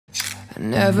I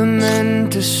never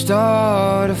meant to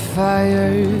start a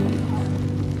fire,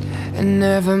 I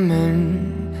never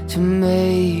meant to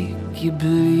make you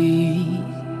bleed.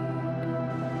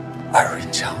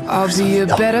 I'll be a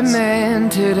better man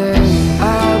today.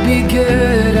 I'll be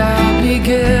good, I'll be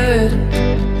good,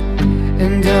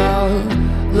 and I'll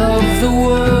love the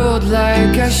world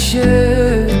like I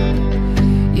should.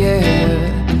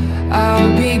 Yeah,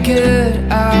 I'll be good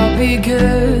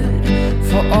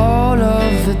for all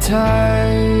of the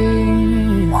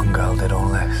time. One girl did all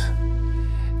this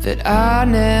that I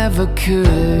never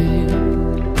could.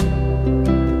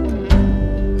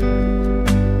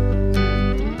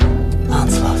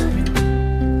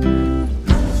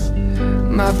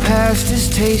 My past has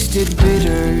tasted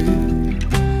bitter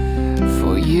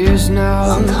for years now.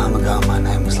 Long time ago, my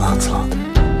name was Lancelot.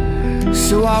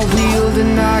 So I wield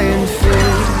an iron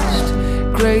fist.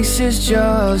 Grace is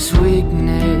just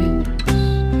weakness,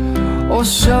 or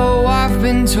so I've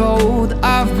been told.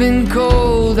 I've been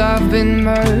cold, I've been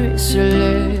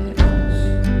merciless,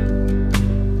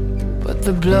 but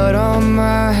the blood on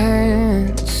my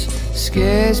hands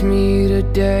scares me to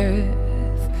death.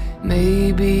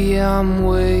 Maybe I'm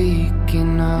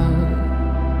waking up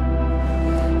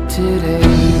today.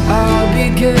 I'll be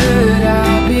good,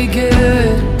 I'll be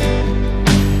good,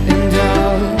 and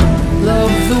I'll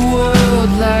love the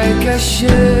world like I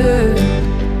should.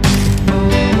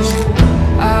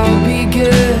 I'll be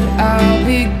good, I'll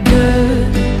be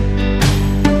good.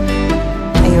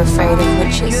 Are you afraid of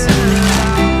witches?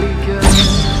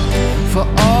 For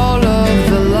all of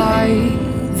the light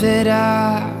that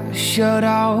I shut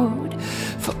out,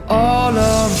 for all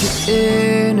of the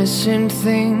innocent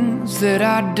things that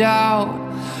I doubt,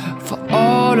 for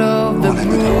all of the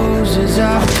bruises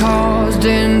I've caused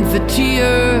and the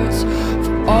tears,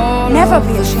 for all of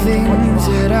the things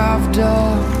that I've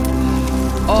done.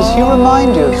 Does he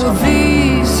remind you of something?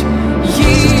 These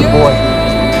He's just a boy.